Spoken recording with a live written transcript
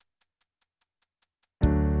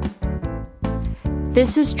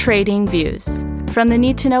This is Trading Views from the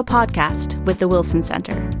Need to Know podcast with the Wilson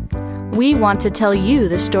Center. We want to tell you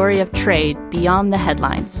the story of trade beyond the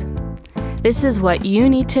headlines. This is what you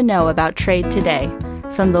need to know about trade today,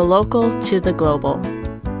 from the local to the global.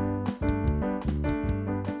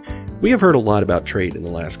 We have heard a lot about trade in the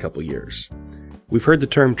last couple years. We've heard the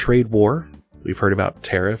term trade war. We've heard about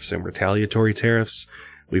tariffs and retaliatory tariffs.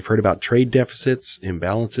 We've heard about trade deficits,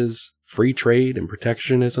 imbalances, free trade, and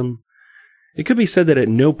protectionism. It could be said that at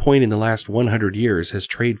no point in the last 100 years has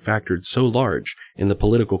trade factored so large in the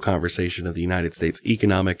political conversation of the United States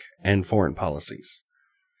economic and foreign policies.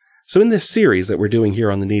 So in this series that we're doing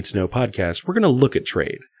here on the Need to Know podcast, we're going to look at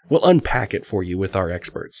trade. We'll unpack it for you with our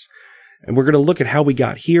experts. And we're going to look at how we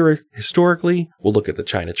got here historically. We'll look at the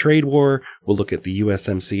China trade war. We'll look at the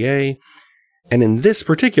USMCA. And in this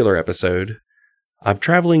particular episode, I'm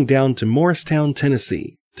traveling down to Morristown,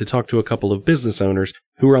 Tennessee, to talk to a couple of business owners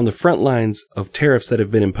who are on the front lines of tariffs that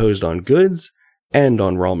have been imposed on goods and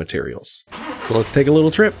on raw materials. So let's take a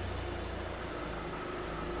little trip.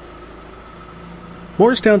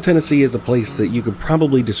 Morristown, Tennessee is a place that you could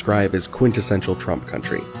probably describe as quintessential Trump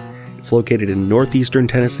country. It's located in northeastern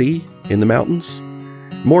Tennessee, in the mountains.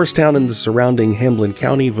 Morristown and the surrounding Hamlin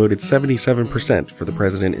County voted 77% for the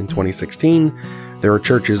president in 2016. There are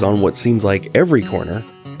churches on what seems like every corner,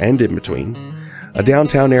 and in between. A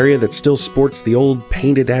downtown area that still sports the old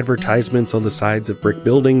painted advertisements on the sides of brick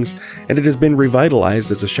buildings, and it has been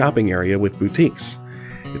revitalized as a shopping area with boutiques.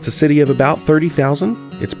 It's a city of about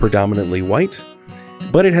 30,000. It's predominantly white,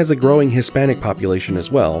 but it has a growing Hispanic population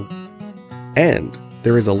as well. And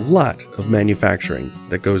there is a lot of manufacturing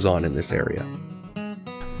that goes on in this area.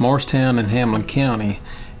 Morristown and Hamlin County,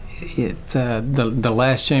 the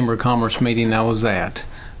last Chamber of Commerce meeting I was at,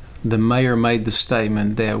 the mayor made the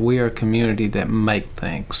statement that we are a community that make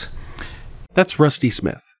things. That's Rusty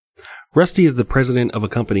Smith. Rusty is the president of a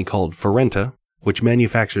company called Forenta, which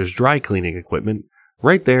manufactures dry cleaning equipment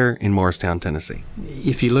right there in Morristown, Tennessee.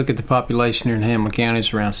 If you look at the population here in Hamlin County,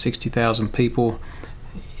 it's around 60,000 people.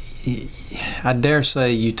 I dare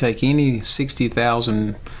say you take any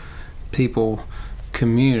 60,000 people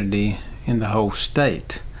community in the whole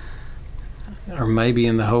state, or maybe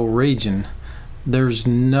in the whole region, there's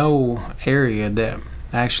no area that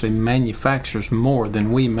actually manufactures more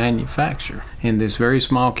than we manufacture. In this very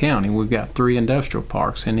small county, we've got 3 industrial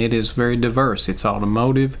parks, and it is very diverse. It's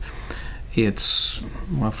automotive.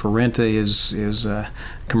 Forenta is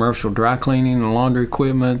commercial dry cleaning and laundry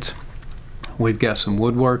equipment. We've got some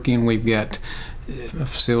woodworking. We've got a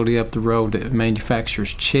facility up the road that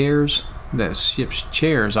manufactures chairs, that ships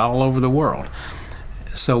chairs all over the world.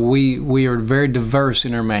 So we are very diverse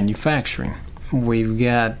in our manufacturing. We've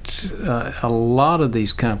got a lot of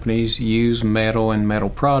these companies use metal and metal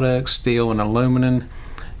products, steel and aluminum,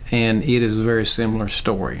 and it is a very similar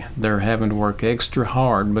story. They're having to work extra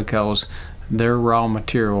hard because their raw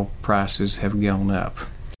material prices have gone up.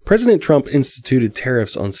 President Trump instituted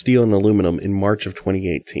tariffs on steel and aluminum in March of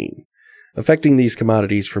 2018, affecting these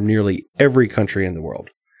commodities from nearly every country in the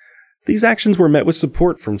world. These actions were met with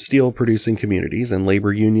support from steel-producing communities and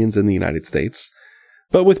labor unions in the United States,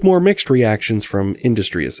 but with more mixed reactions from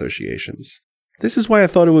industry associations. This is why I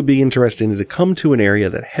thought it would be interesting to come to an area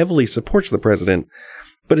that heavily supports the president,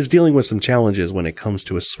 but is dealing with some challenges when it comes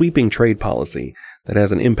to a sweeping trade policy that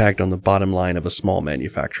has an impact on the bottom line of a small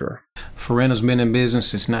manufacturer. Forenta's been in business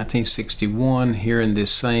since 1961 here in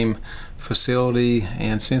this same facility,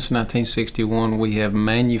 and since 1961 we have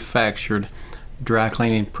manufactured dry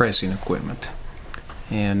cleaning pressing equipment.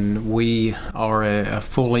 And we are a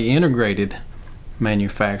fully integrated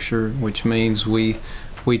manufacturer, which means we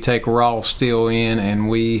take raw steel in and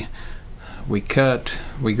we cut,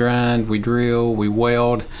 we grind, we drill, we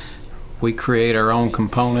weld, we create our own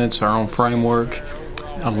components, our own framework,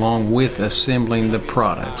 along with assembling the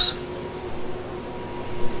products.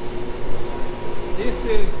 This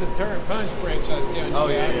is the turret punch brakes I was telling you about.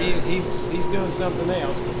 Yeah. He's doing something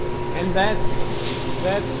else, and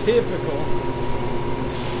that's typical.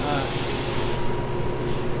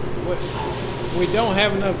 We don't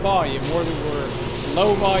have enough volume, whether we're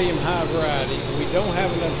low volume, high variety. We don't have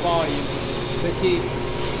enough volume to keep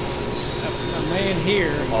a man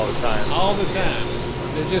here all the time.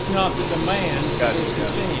 There's just not the demand for this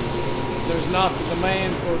machine. There's not the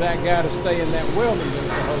demand for that guy to stay in that welding booth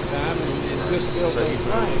the whole time and just build those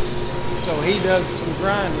frames. So he does some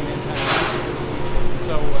grinding in times.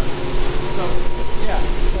 So yeah.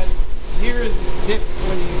 But here is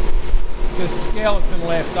typically the skeleton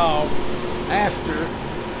left off after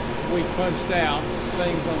we punched out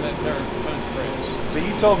things on that turret punch press. So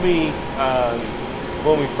you told me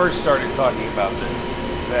when we first started talking about this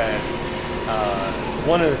that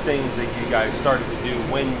one of the things that you guys started to do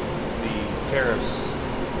when the tariffs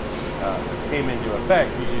came into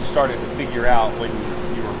effect was you started to figure out when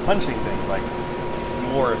you were punching things like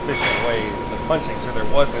more efficient ways of punching, so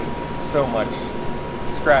there wasn't so much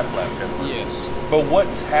scrap left over. Yes. But what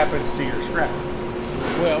happens to your scrap?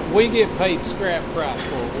 Well, we get paid scrap price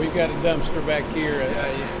for it. We've got a dumpster back here,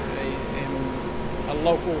 a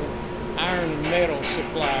local iron and metal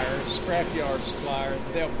supplier, scrapyard supplier.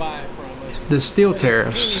 They'll buy it from us. The steel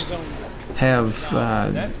tariffs have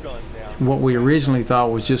what we originally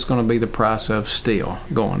thought was just going to be the price of steel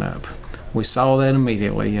going up. We saw that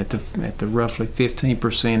immediately at the roughly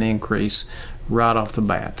 15% increase right off the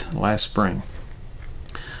bat last spring.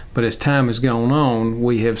 But as time has gone on,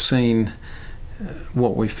 we have seen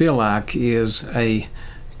what we feel like is a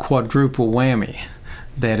quadruple whammy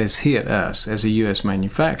that has hit us as a U.S.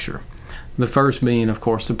 manufacturer. The first being, of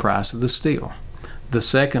course, the price of the steel. The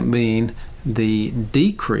second being the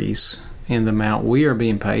decrease in the amount we are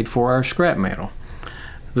being paid for our scrap metal.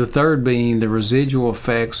 The third being the residual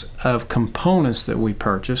effects of components that we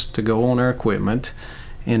purchase to go on our equipment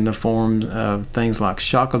in the form of things like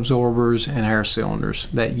shock absorbers and air cylinders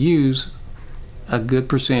that use a good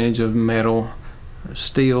percentage of metal,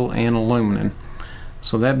 steel, and aluminum.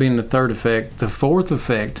 So that being the third effect. The fourth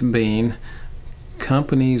effect being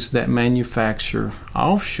companies that manufacture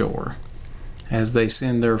offshore, as they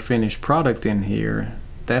send their finished product in here,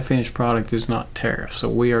 that finished product is not tariffed. So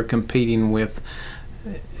we are competing with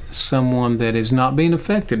someone that is not being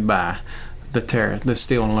affected by the tariff, the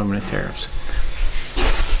steel and aluminum tariffs.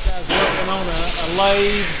 This guy's working on a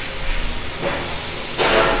lathe.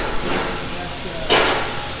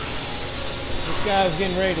 This guy's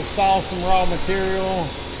getting ready to saw some raw material.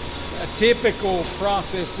 A typical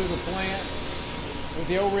process through the plant. With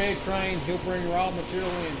the overhead crane, he'll bring raw material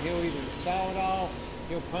in. He'll either saw it off,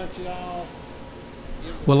 he'll punch it off.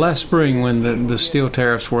 Well, last spring when the steel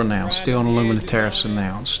tariffs were announced, steel and aluminum tariffs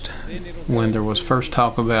announced, when there was first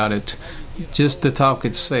talk about it, just the talk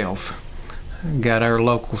itself got our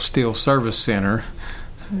local steel service center,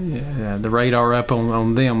 the radar up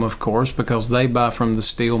on them, of course, because they buy from the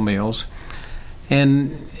steel mills.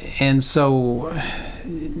 And so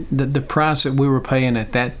the price that we were paying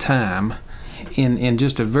at that time, in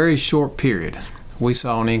just a very short period, we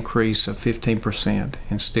saw an increase of 15%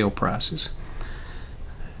 in steel prices.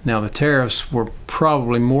 Now, the tariffs were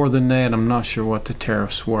probably more than that. I'm not sure what the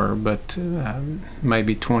tariffs were, but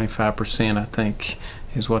maybe 25%, I think,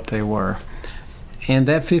 is what they were. And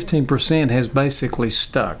that 15% has basically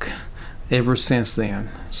stuck ever since then.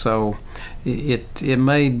 So it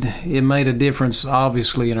made a difference,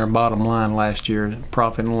 obviously, in our bottom line last year,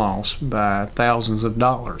 profit and loss, by thousands of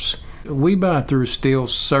dollars. We buy through steel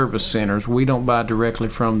service centers. We don't buy directly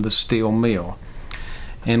from the steel mill.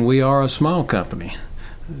 And we are a small company.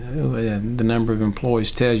 The number of employees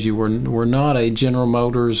tells you we're not a General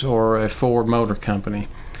Motors or a Ford Motor Company.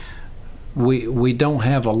 We don't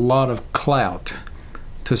have a lot of clout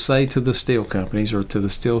to say to the steel companies or to the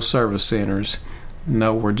steel service centers,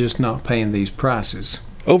 no, we're just not paying these prices.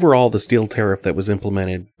 Overall, the steel tariff that was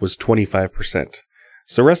implemented was 25%.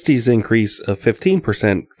 So Rusty's increase of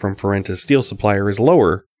 15% from Forenta's steel supplier is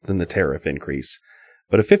lower than the tariff increase,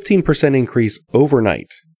 but a 15% increase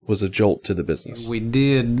overnight was a jolt to the business. We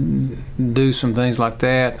did do some things like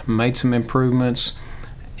that, made some improvements,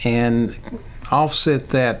 and offset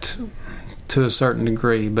that to a certain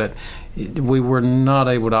degree, but we were not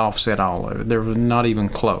able to offset all of it. There was not even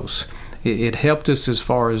close. It helped us as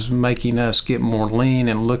far as making us get more lean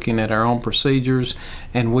and looking at our own procedures,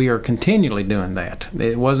 and we are continually doing that.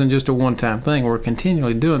 It wasn't just a one-time thing. We're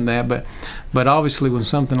continually doing that, but obviously when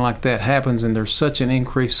something like that happens and there's such an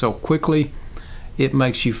increase so quickly, it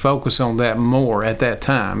makes you focus on that more at that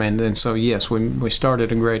time. And so, yes, we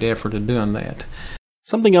started a great effort of doing that.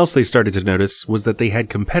 Something else they started to notice was that they had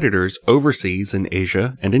competitors overseas in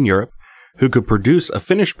Asia and in Europe who could produce a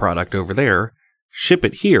finished product over there, ship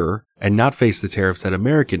it here, and not face the tariffs that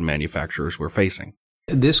American manufacturers were facing.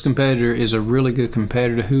 This competitor is a really good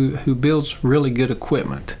competitor who builds really good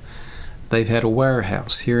equipment. They've had a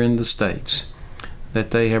warehouse here in the States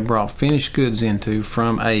that they have brought finished goods into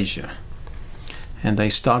from Asia. And they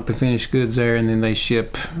stock the finished goods there, and then they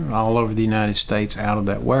ship all over the United States out of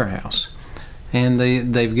that warehouse. And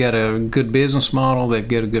they've got a good business model, they've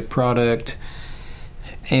got a good product,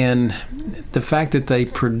 and the fact that they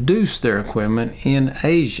produce their equipment in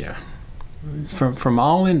Asia, from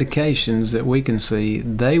all indications that we can see,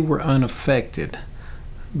 they were unaffected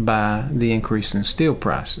by the increase in steel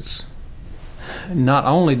prices. Not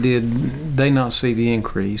only did they not see the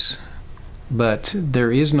increase, but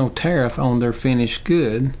there is no tariff on their finished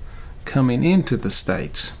good coming into the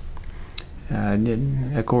states.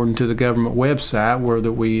 According to the government website, where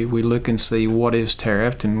we look and see what is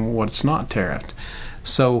tariffed and what's not tariffed.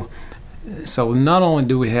 So not only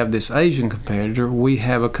do we have this Asian competitor, we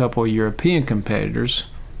have a couple of European competitors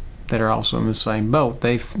that are also in the same boat.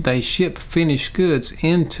 They ship finished goods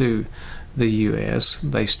into the U.S.,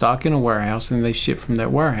 they stock in a warehouse, and they ship from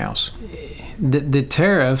that warehouse. The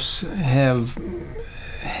tariffs have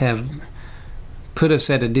put us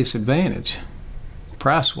at a disadvantage,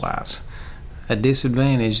 price-wise. A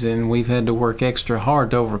disadvantage, and we've had to work extra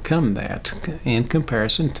hard to overcome that in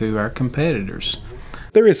comparison to our competitors.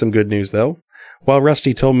 There is some good news, though. While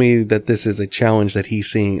Rusty told me that this is a challenge that he's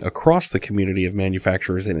seeing across the community of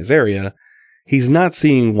manufacturers in his area, he's not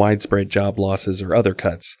seeing widespread job losses or other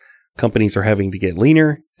cuts. Companies are having to get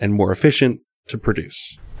leaner and more efficient to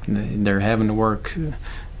produce. They're having to work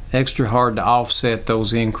extra hard to offset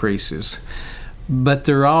those increases. But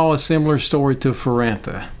they're all a similar story to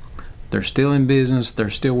Forenta. They're still in business, they're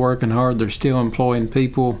still working hard, they're still employing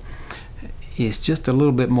people. It's just a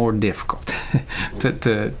little bit more difficult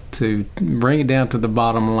to bring it down to the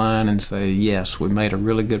bottom line and say, yes, we made a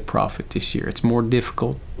really good profit this year. It's more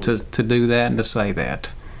difficult to do that and to say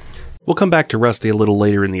that. We'll come back to Rusty a little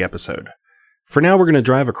later in the episode. For now, we're going to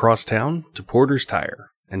drive across town to Porter's Tire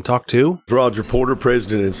and talk to Roger Porter,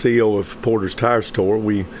 President and CEO of Porter's Tire Store.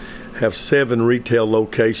 We have 7 retail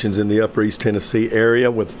locations in the Upper East Tennessee area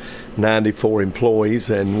with 94 employees,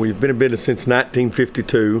 and we've been in business since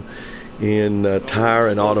 1952 in tire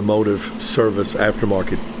and automotive service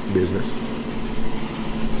aftermarket business.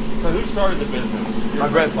 So who started the business? My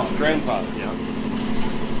grandfather. Yeah.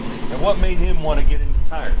 And what made him want to get into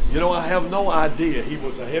tires? You know, I have no idea. He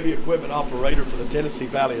was a heavy equipment operator for the Tennessee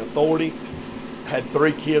Valley Authority, had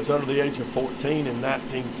 3 kids under the age of 14 in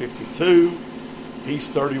 1952.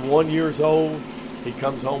 He's 31 years old. He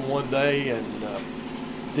comes home one day and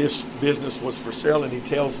this business was for sale, and he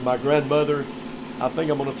tells my grandmother, I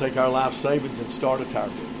think I'm going to take our life savings and start a tire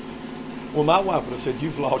business. Well, my wife would have said,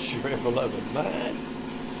 you've lost your ever-loving mind.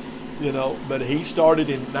 You know, but he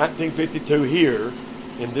started in 1952 here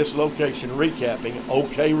in this location, recapping,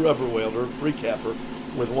 OK Rubber Welder, recapper,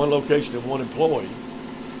 with 1 location and 1 employee.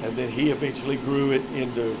 And then he eventually grew it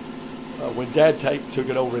into, when Dad took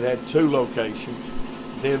it over, it had 2 locations.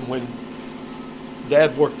 Then when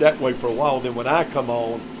Dad worked that way for a while, then when I come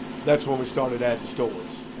on, that's when we started adding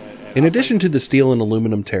stores. In addition to the steel and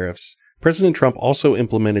aluminum tariffs, President Trump also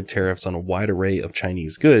implemented tariffs on a wide array of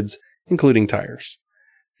Chinese goods, including tires.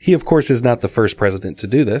 He, of course, is not the first president to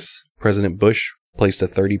do this. President Bush placed a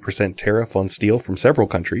 30% tariff on steel from several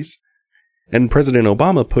countries, and President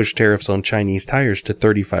Obama pushed tariffs on Chinese tires to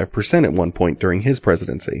 35% at one point during his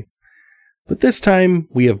presidency. But this time,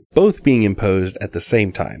 we have both being imposed at the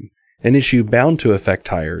same time, an issue bound to affect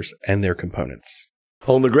tires and their components.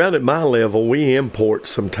 On the ground at my level, we import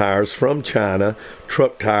some tires from China,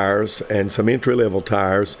 truck tires and some entry-level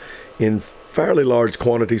tires in fairly large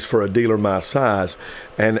quantities for a dealer my size.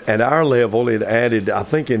 And at our level, it added, I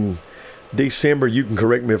think in December, you can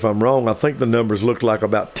correct me if I'm wrong, I think the numbers looked like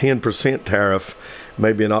about 10% tariff,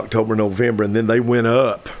 maybe in October, November, and then they went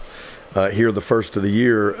up here the first of the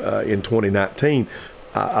year in 2019,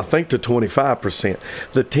 I think to 25%.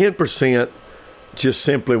 The 10% just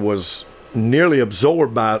simply was nearly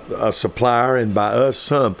absorbed by a supplier and by us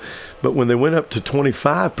some. But when they went up to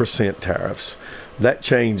 25% tariffs, that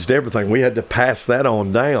changed everything. We had to pass that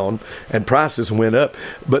on down, and prices went up.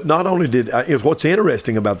 But not only what's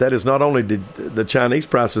interesting about that is not only did the Chinese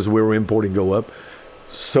prices we were importing go up,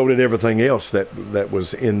 so did everything else that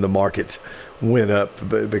was in the market went up.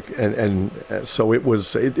 And so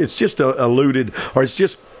it's just alluded, or it's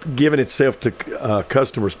just given itself to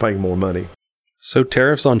customers paying more money. So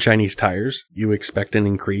tariffs on Chinese tires, you expect an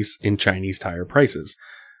increase in Chinese tire prices.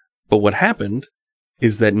 But what happened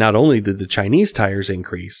is that not only did the Chinese tires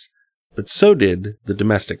increase, but so did the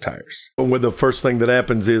domestic tires. Well, the first thing that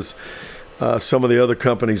happens is some of the other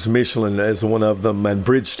companies, Michelin as one of them, and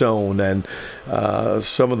Bridgestone, and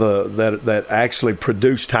some of that actually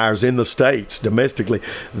produce tires in the States domestically,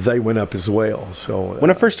 they went up as well. So when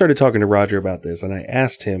I first started talking to Roger about this, and I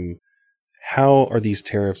asked him, how are these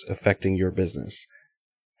tariffs affecting your business?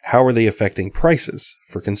 How are they affecting prices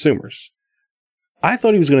for consumers? I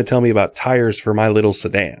thought he was going to tell me about tires for my little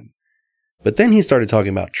sedan. But then he started talking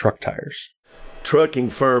about truck tires. Trucking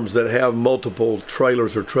firms that have multiple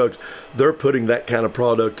trailers or trucks, they're putting that kind of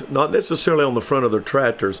product, not necessarily on the front of their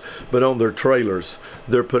tractors, but on their trailers.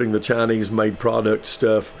 They're putting the Chinese-made product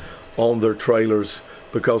stuff on their trailers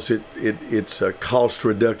because it's a cost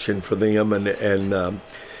reduction for them, and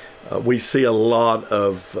we see a lot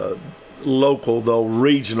of local, though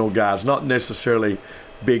regional guys, not necessarily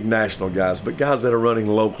big national guys, but guys that are running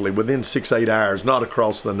locally within 6-8 hours, not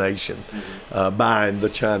across the nation, buying the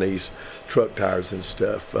Chinese truck tires and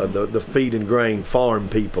stuff. The feed and grain farm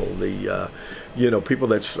people, the people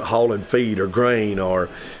that's hauling feed or grain or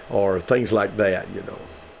things like that.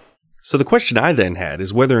 So the question I then had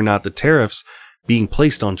is whether or not the tariffs being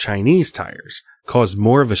placed on Chinese tires caused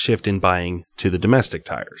more of a shift in buying to the domestic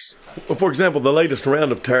tires. Well, for example, the latest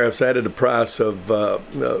round of tariffs added a price of on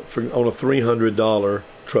a $300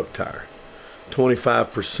 truck tire,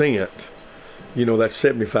 25%. That's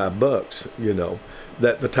 $75.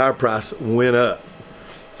 That the tire price went up.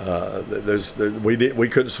 We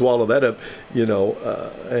couldn't swallow that up.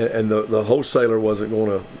 And the wholesaler wasn't going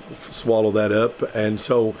to swallow that up, and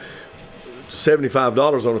so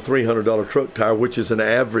 $75 on a $300 truck tire, which is an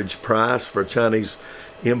average price for Chinese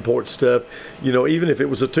import stuff. Even if it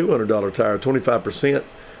was a $200 tire, 25%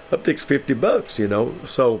 upticks $50.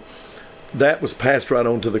 So that was passed right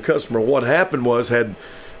on to the customer. What happened was, had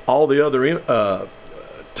all the other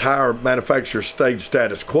tire manufacturers stayed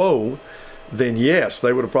status quo, then yes,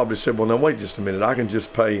 they would have probably said, well, now wait just a minute, I can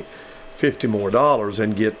just pay $50 more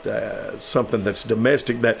and get something that's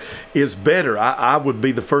domestic that is better. I would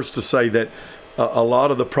be the first to say that a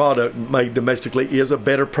lot of the product made domestically is a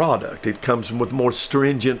better product. It comes with more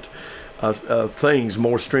stringent things,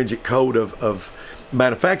 more stringent code of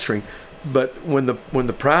manufacturing. But when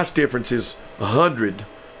the price difference is $100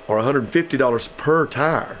 or $150 per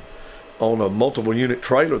tire on a multiple unit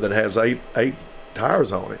trailer that has eight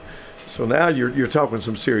tires on it, so now you're talking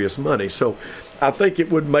some serious money. So I think it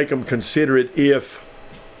would make them consider it if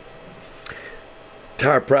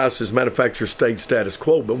tire prices, manufacturers stayed status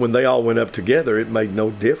quo. But when they all went up together, it made no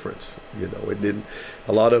difference. It didn't.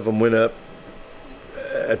 A lot of them went up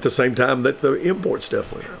at the same time that the import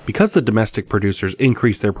stuff went up. Because the domestic producers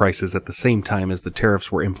increased their prices at the same time as the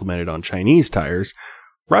tariffs were implemented on Chinese tires,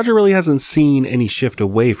 Roger really hasn't seen any shift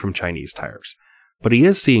away from Chinese tires. But he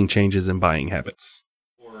is seeing changes in buying habits.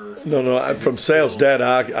 No. From sales data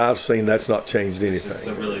I've seen, that's not changed anything.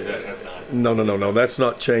 So really that has not? No. That's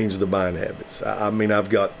not changed the buying habits. I mean, I've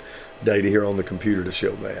got data here on the computer to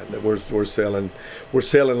show that we're selling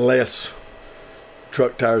less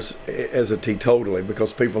truck tires as a teetotally,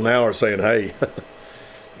 because people now are saying, hey,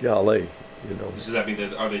 golly. Does that mean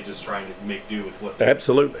that are they just trying to make do with what?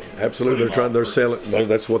 Absolutely. They're selling.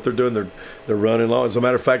 That's what they're doing. They're running long. As a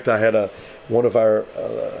matter of fact, I had one of our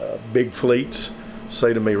big fleets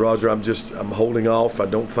say to me, Roger, I'm holding off. I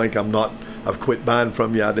don't think I've quit buying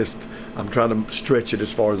from you. I'm trying to stretch it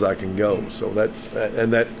as far as I can go. So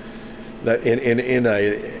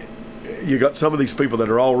you got some of these people that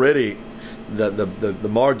are already, the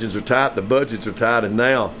margins are tight, the budgets are tight, and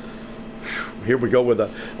now here we go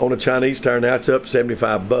on a Chinese tire. Now it's up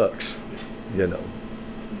 $75.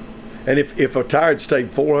 And if a tire had stayed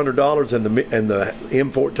 $400 and the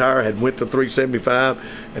import tire had went to $375,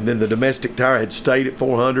 and then the domestic tire had stayed at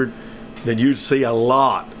 $400, then you'd see a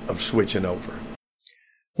lot of switching over.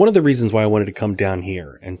 One of the reasons why I wanted to come down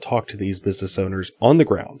here and talk to these business owners on the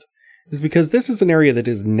ground is because this is an area that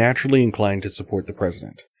is naturally inclined to support the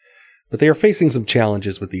president, but they are facing some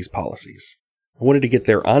challenges with these policies. I wanted to get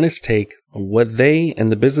their honest take on what they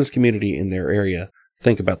and the business community in their area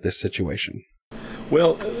think about this situation.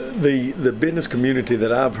 Well, the business community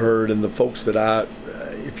that I've heard and the folks that I,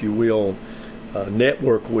 if you will,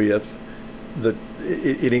 network with,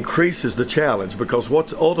 it increases the challenge, because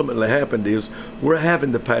what's ultimately happened is we're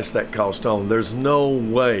having to pass that cost on. There's no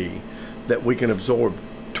way that we can absorb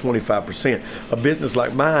 25%. A business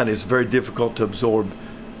like mine is very difficult to absorb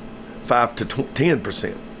 5 to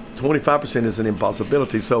 10%. 25% is an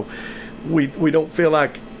impossibility. So we don't feel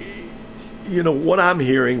like, what I'm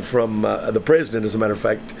hearing from the president, as a matter of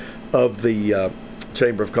fact, of the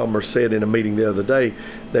Chamber of Commerce, said in a meeting the other day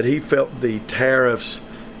that he felt the tariffs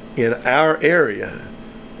in our area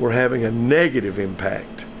were having a negative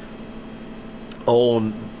impact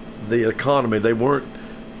on the economy. They weren't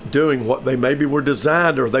doing what they maybe were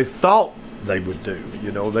designed or they thought they would do.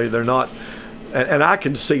 They're not, and I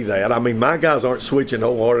can see that. I mean, my guys aren't switching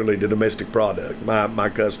wholeheartedly to domestic product, my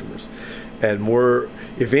customers. And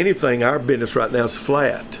if anything, our business right now is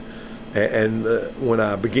flat. And when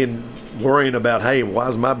I begin worrying about, hey, why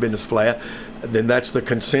is my business flat, then that's the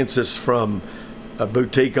consensus from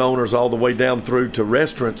boutique owners all the way down through to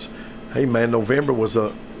restaurants. Hey, man, November was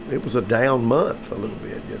a down month a little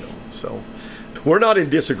bit, So we're not in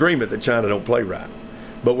disagreement that China don't play right,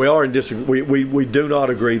 but we are in disagreement. We do not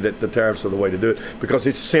agree that the tariffs are the way to do it, because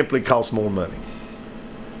it simply costs more money.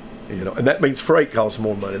 And that means freight costs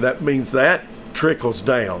more money. That means that trickles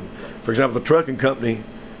down. For example, the trucking company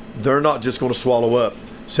they're not just going to swallow up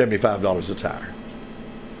 $75 a tire.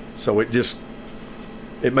 So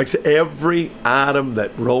it makes every item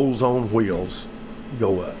that rolls on wheels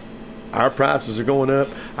go up. Our prices are going up.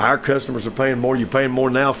 Our customers are paying more. You're paying more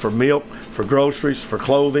now for milk, for groceries, for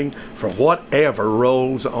clothing, for whatever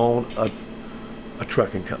rolls on a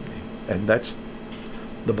trucking company. And that's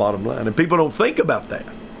the bottom line. And people don't think about that.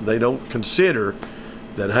 They don't consider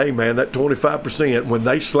that, hey, man, that 25%, when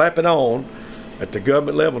they slap it on at the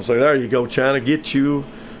government level and say, there you go, China, get you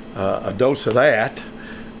a dose of that.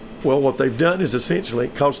 Well, what they've done is essentially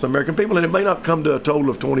cost the American people, and it may not come to a total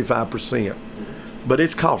of 25%, but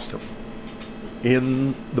it's cost them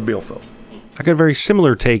in the billfold. I got a very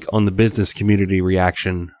similar take on the business community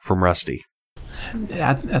reaction from Rusty.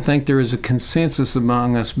 I think there is a consensus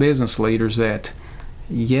among us business leaders that,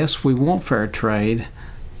 yes, we want fair trade,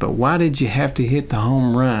 but why did you have to hit the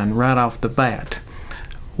home run right off the bat?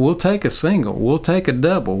 We'll take a single, we'll take a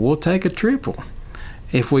double, we'll take a triple.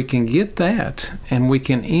 If we can get that, and we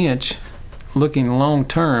can inch, looking long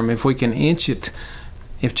term, if we can inch it,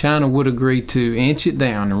 if China would agree to inch it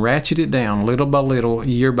down and ratchet it down little by little,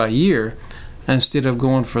 year by year, instead of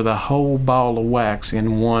going for the whole ball of wax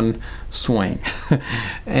in one swing.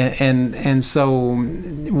 and so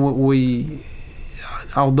we,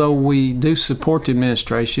 although we do support the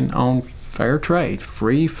administration on fair trade,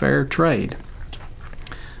 free fair trade,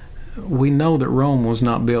 we know that Rome was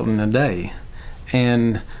not built in a day.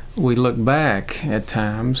 And we look back at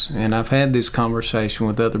times, and I've had this conversation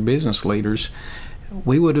with other business leaders,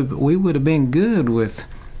 we would have been good with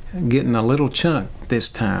getting a little chunk this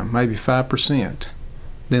time, maybe 5%.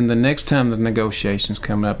 Then the next time the negotiations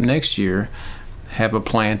come up next year, have a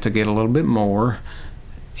plan to get a little bit more,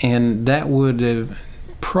 and that would have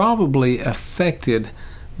probably affected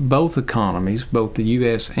both economies, both the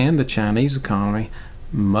U.S. and the Chinese economy,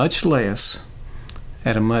 much less,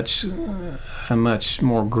 at a much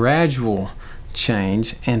more gradual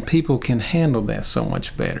change, and people can handle that so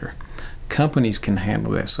much better. Companies can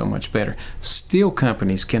handle that so much better. Steel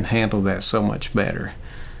companies can handle that so much better.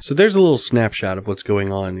 So there's a little snapshot of what's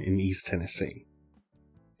going on in East Tennessee.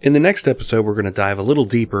 In the next episode, we're going to dive a little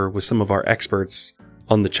deeper with some of our experts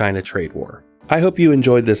on the China trade war. I hope you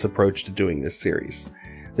enjoyed this approach to doing this series.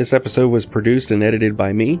 This episode was produced and edited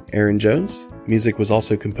by me, Aaron Jones. Music was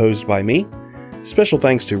also composed by me. Special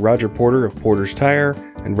thanks to Roger Porter of Porter's Tire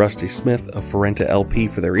and Rusty Smith of Forenta LP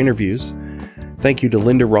for their interviews. Thank you to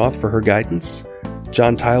Linda Roth for her guidance,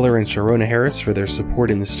 John Tyler and Sharona Harris for their support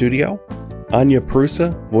in the studio, Anya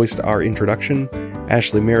Prusa voiced our introduction,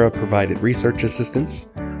 Ashley Mira provided research assistance.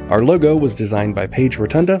 Our logo was designed by Paige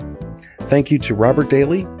Rotunda. Thank you to Robert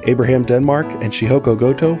Daly, Abraham Denmark, and Shihoko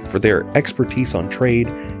Goto for their expertise on trade,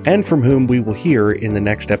 and from whom we will hear in the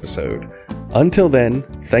next episode. Until then,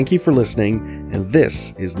 thank you for listening, and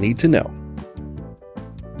this is Need to Know.